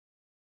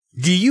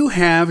Do you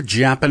have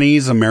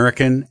Japanese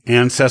American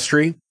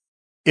ancestry?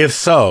 If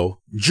so,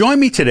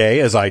 join me today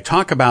as I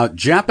talk about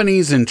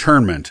Japanese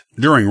internment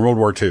during World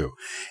War II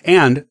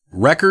and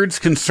records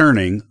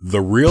concerning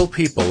the real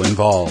people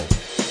involved.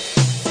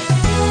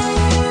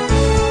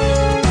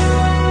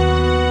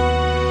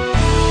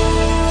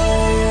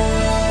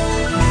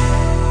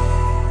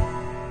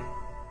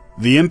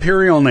 The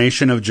Imperial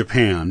Nation of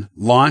Japan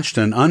launched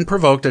an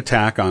unprovoked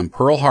attack on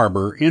Pearl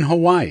Harbor in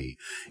Hawaii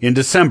in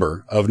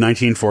December of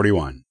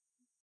 1941.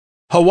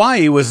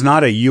 Hawaii was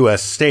not a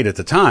U.S. state at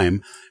the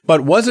time,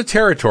 but was a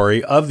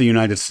territory of the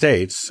United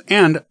States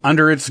and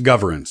under its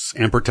governance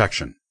and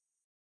protection.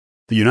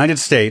 The United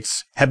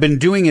States had been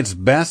doing its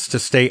best to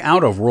stay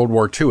out of World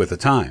War II at the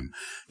time,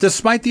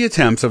 despite the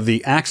attempts of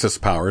the Axis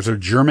powers of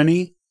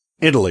Germany,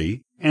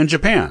 Italy, and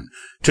Japan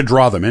to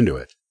draw them into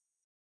it.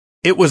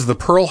 It was the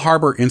Pearl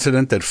Harbor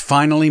incident that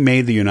finally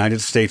made the United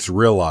States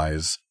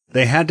realize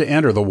they had to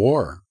enter the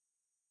war.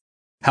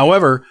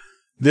 However,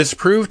 this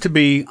proved to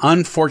be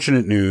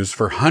unfortunate news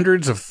for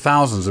hundreds of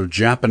thousands of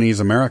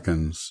Japanese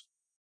Americans.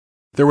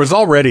 There was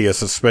already a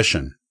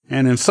suspicion,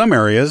 and in some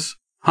areas,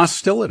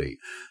 hostility,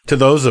 to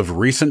those of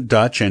recent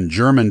Dutch and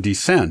German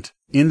descent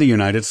in the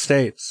United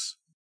States.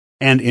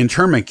 And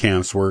internment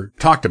camps were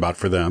talked about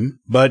for them,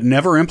 but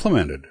never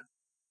implemented.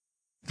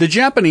 The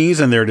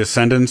Japanese and their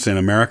descendants in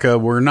America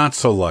were not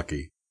so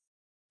lucky.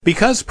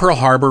 Because Pearl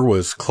Harbor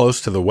was close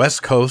to the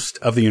west coast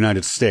of the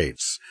United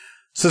States,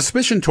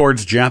 suspicion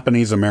towards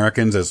Japanese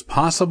Americans as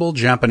possible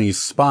Japanese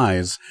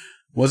spies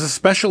was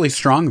especially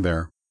strong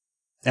there.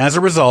 As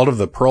a result of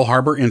the Pearl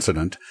Harbor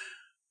incident,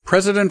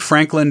 President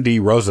Franklin D.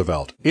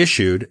 Roosevelt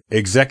issued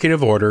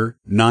Executive Order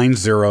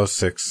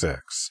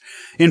 9066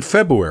 in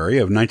February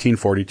of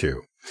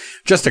 1942,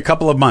 just a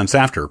couple of months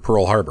after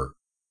Pearl Harbor.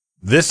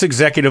 This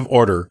executive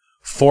order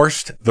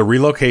forced the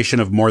relocation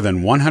of more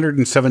than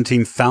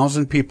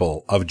 117,000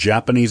 people of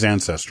Japanese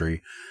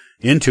ancestry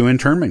into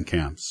internment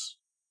camps.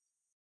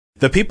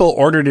 The people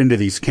ordered into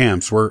these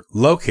camps were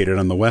located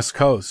on the West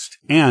Coast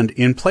and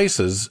in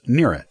places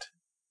near it.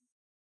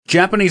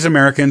 Japanese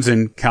Americans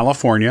in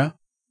California,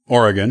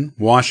 Oregon,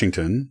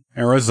 Washington,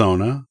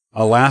 Arizona,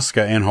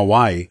 Alaska, and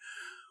Hawaii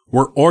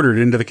were ordered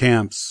into the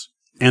camps,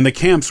 and the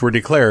camps were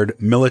declared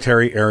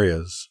military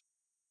areas.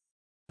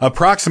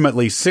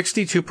 Approximately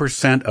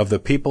 62% of the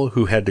people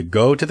who had to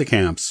go to the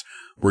camps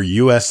were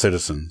U.S.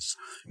 citizens,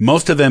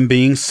 most of them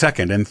being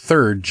second and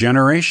third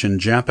generation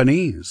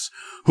Japanese,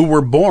 who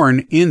were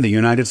born in the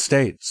United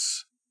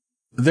States.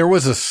 There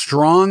was a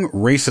strong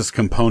racist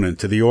component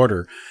to the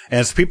order,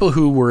 as people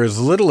who were as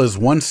little as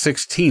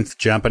 1/16th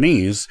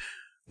Japanese,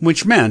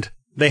 which meant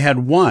they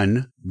had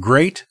one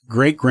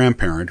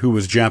great-great-grandparent who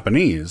was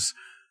Japanese,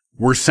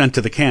 were sent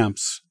to the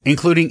camps,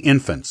 including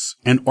infants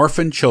and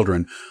orphan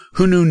children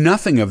who knew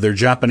nothing of their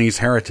Japanese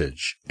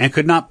heritage and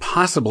could not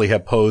possibly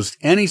have posed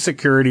any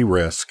security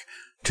risk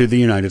to the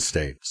United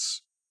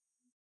States.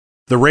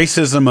 The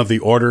racism of the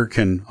order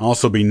can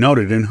also be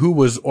noted in who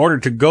was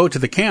ordered to go to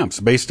the camps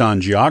based on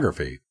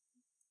geography.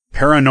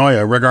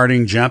 Paranoia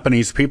regarding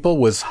Japanese people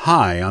was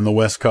high on the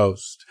West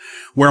Coast,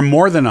 where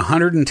more than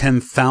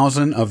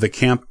 110,000 of the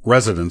camp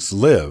residents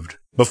lived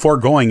before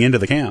going into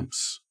the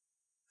camps.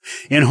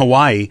 In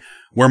Hawaii,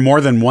 where more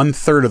than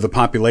one-third of the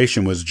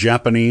population was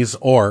Japanese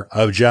or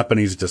of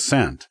Japanese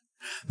descent,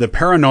 the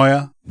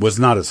paranoia was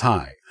not as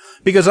high,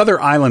 because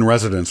other island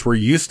residents were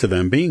used to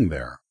them being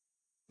there.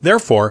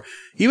 Therefore,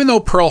 even though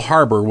Pearl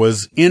Harbor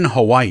was in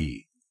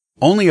Hawaii,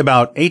 only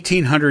about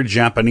 1,800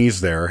 Japanese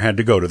there had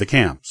to go to the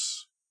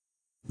camps.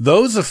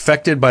 Those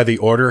affected by the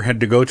order had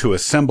to go to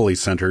assembly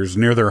centers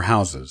near their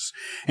houses,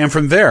 and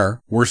from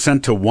there were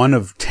sent to one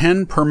of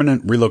 10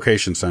 permanent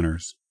relocation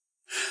centers.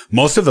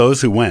 Most of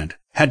those who went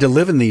had to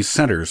live in these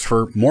centers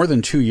for more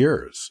than 2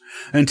 years,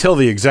 until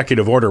the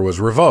executive order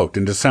was revoked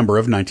in December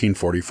of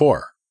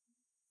 1944.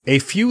 A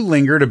few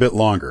lingered a bit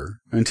longer,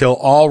 until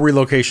all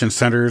relocation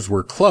centers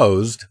were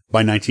closed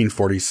by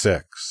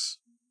 1946.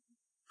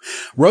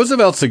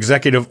 Roosevelt's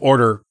executive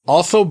order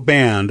also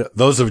banned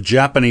those of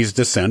Japanese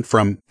descent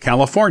from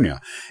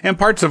California and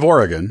parts of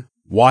Oregon,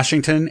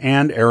 Washington,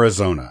 and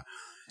Arizona,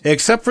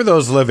 except for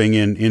those living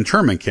in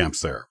internment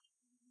camps there.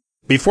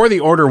 Before the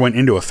order went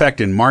into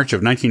effect in March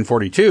of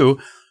 1942,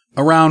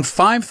 around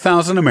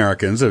 5,000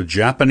 Americans of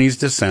Japanese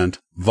descent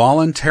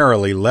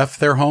voluntarily left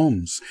their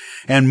homes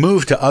and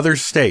moved to other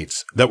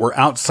states that were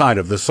outside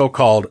of the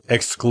so-called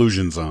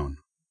exclusion zone.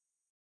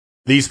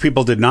 These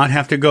people did not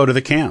have to go to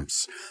the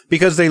camps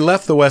because they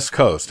left the West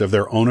Coast of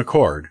their own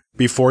accord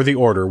before the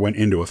order went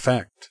into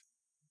effect.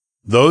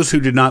 Those who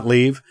did not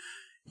leave,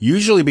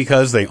 usually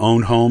because they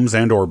owned homes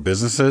and or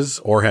businesses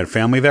or had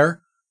family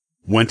there,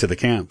 went to the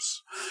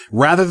camps,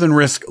 rather than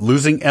risk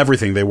losing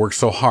everything they worked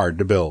so hard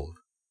to build.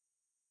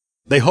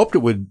 They hoped it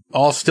would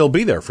all still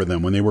be there for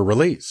them when they were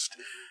released,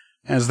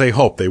 as they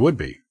hoped they would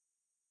be.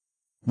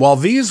 While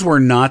these were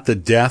not the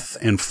death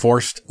and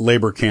forced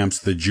labor camps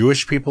the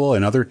Jewish people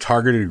and other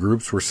targeted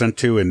groups were sent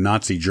to in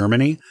Nazi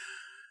Germany,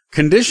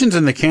 conditions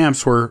in the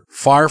camps were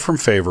far from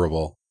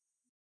favorable.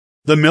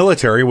 The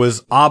military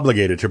was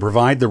obligated to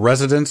provide the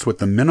residents with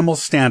the minimal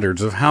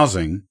standards of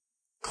housing,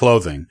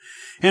 clothing,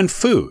 and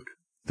food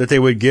that they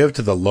would give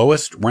to the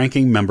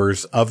lowest-ranking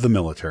members of the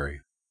military.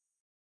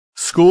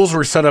 Schools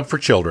were set up for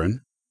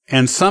children,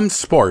 and some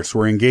sports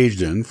were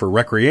engaged in for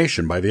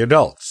recreation by the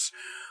adults,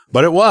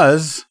 but it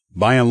was,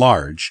 by and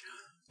large,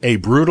 a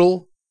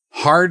brutal,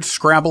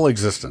 hard-scrabble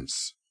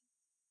existence.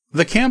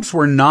 The camps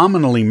were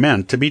nominally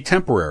meant to be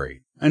temporary,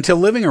 until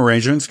living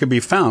arrangements could be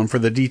found for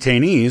the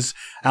detainees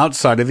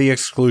outside of the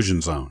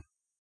exclusion zone.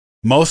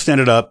 Most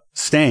ended up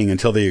staying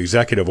until the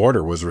executive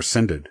order was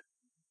rescinded.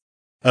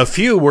 A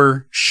few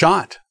were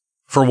shot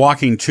for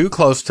walking too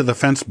close to the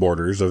fence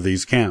borders of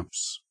these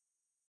camps.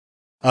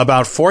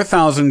 About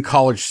 4,000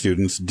 college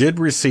students did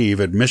receive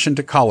admission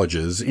to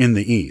colleges in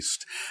the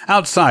East,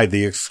 outside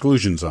the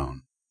exclusion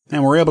zone,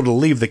 and were able to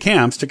leave the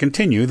camps to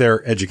continue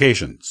their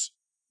educations.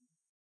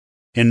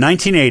 In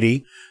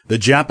 1980, the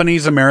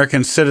Japanese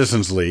American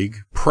Citizens League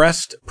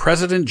pressed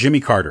President Jimmy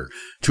Carter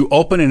to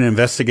open an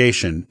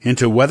investigation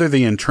into whether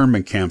the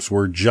internment camps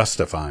were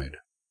justified.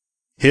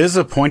 His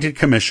appointed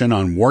Commission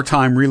on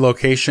Wartime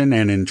Relocation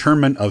and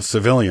Internment of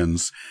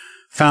Civilians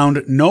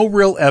found no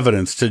real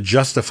evidence to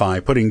justify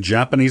putting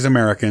Japanese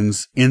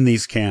Americans in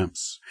these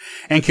camps,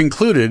 and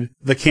concluded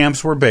the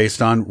camps were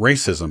based on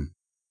racism.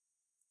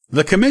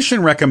 The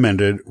commission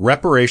recommended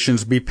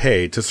reparations be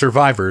paid to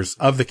survivors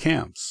of the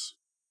camps.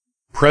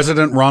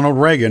 President Ronald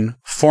Reagan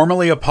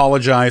formally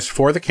apologized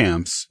for the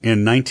camps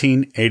in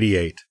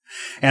 1988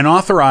 and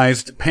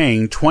authorized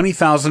paying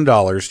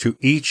 $20,000 to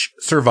each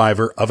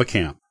survivor of a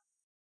camp.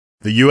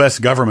 The U.S.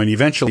 government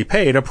eventually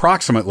paid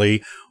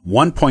approximately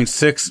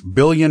 $1.6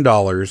 billion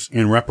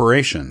in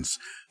reparations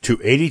to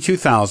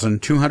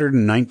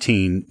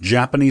 82,219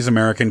 Japanese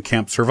American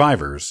camp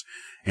survivors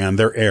and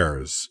their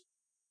heirs.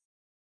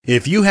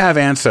 If you have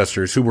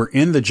ancestors who were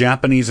in the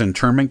Japanese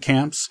internment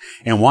camps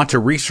and want to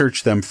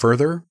research them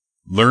further,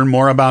 learn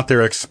more about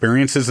their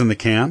experiences in the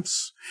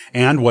camps,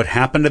 and what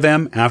happened to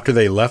them after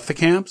they left the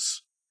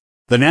camps,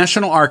 the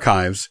National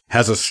Archives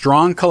has a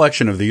strong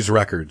collection of these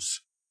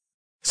records.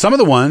 Some of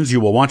the ones you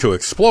will want to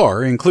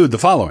explore include the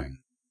following.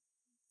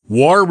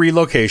 War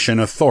Relocation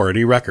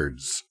Authority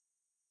records.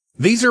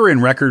 These are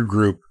in Record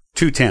Group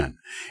 210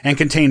 and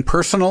contain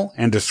personal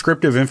and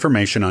descriptive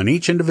information on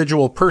each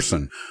individual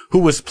person who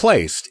was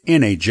placed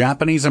in a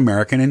Japanese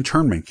American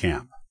internment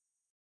camp.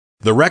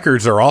 The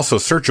records are also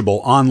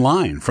searchable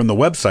online from the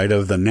website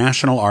of the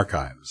National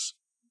Archives.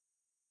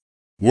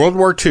 World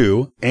War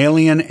II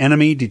Alien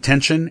Enemy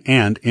Detention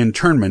and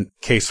Internment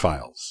Case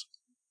Files.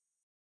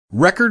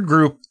 Record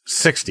Group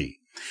 60.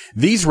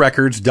 These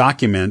records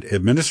document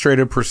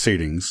administrative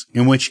proceedings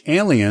in which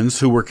aliens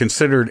who were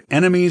considered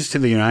enemies to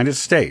the United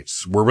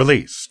States were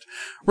released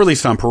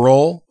on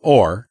parole,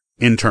 or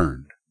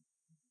interned.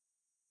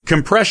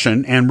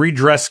 Compression and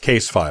Redress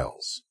Case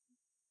Files.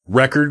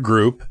 Record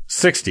Group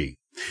 60.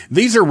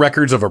 These are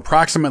records of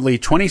approximately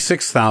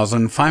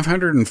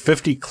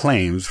 26,550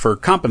 claims for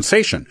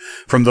compensation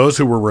from those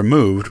who were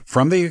removed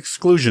from the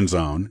exclusion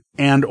zone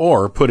and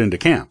or put into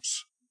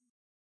camps.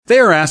 They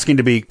are asking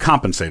to be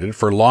compensated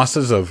for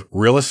losses of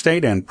real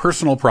estate and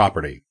personal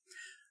property.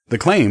 The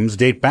claims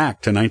date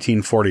back to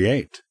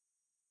 1948.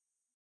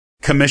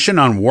 Commission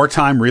on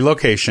Wartime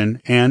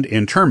Relocation and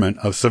Internment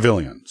of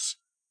Civilians.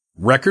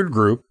 Record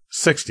Group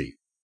 60.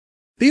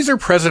 These are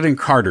President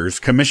Carter's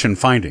commission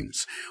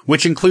findings,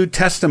 which include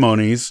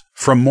testimonies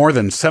from more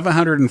than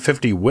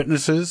 750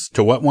 witnesses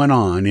to what went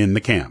on in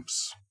the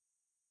camps.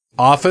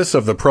 Office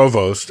of the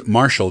Provost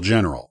Marshal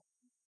General.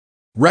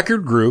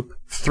 Record Group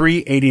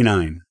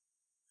 389.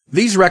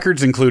 These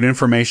records include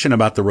information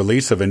about the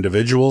release of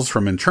individuals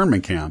from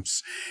internment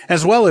camps,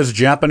 as well as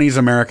Japanese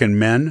American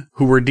men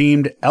who were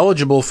deemed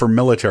eligible for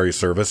military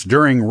service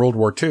during World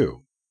War II.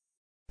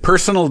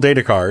 Personal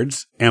data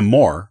cards and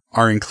more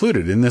are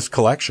included in this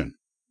collection.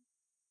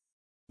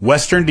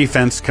 Western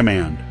Defense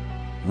Command.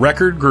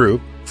 Record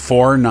Group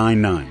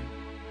 499.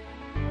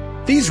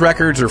 These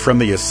records are from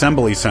the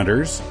assembly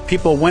centers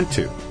people went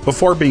to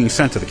before being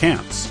sent to the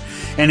camps,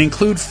 and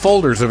include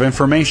folders of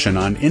information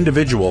on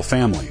individual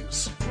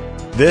families.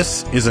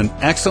 This is an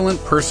excellent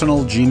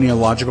personal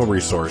genealogical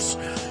resource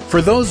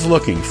for those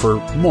looking for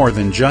more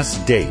than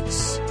just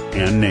dates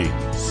and names.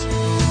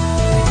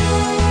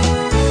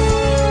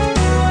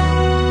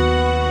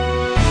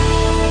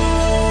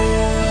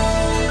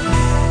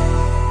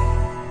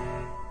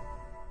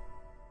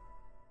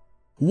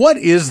 What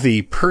is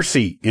the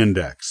Percy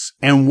Index,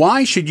 and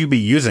why should you be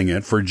using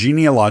it for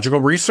genealogical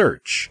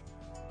research?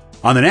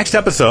 On the next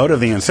episode of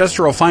the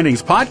Ancestral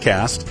Findings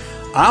podcast,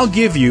 I'll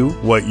give you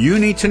what you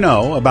need to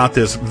know about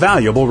this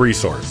valuable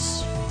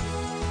resource.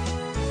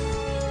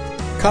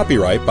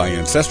 Copyright by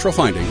Ancestral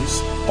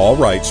Findings, all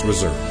rights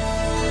reserved.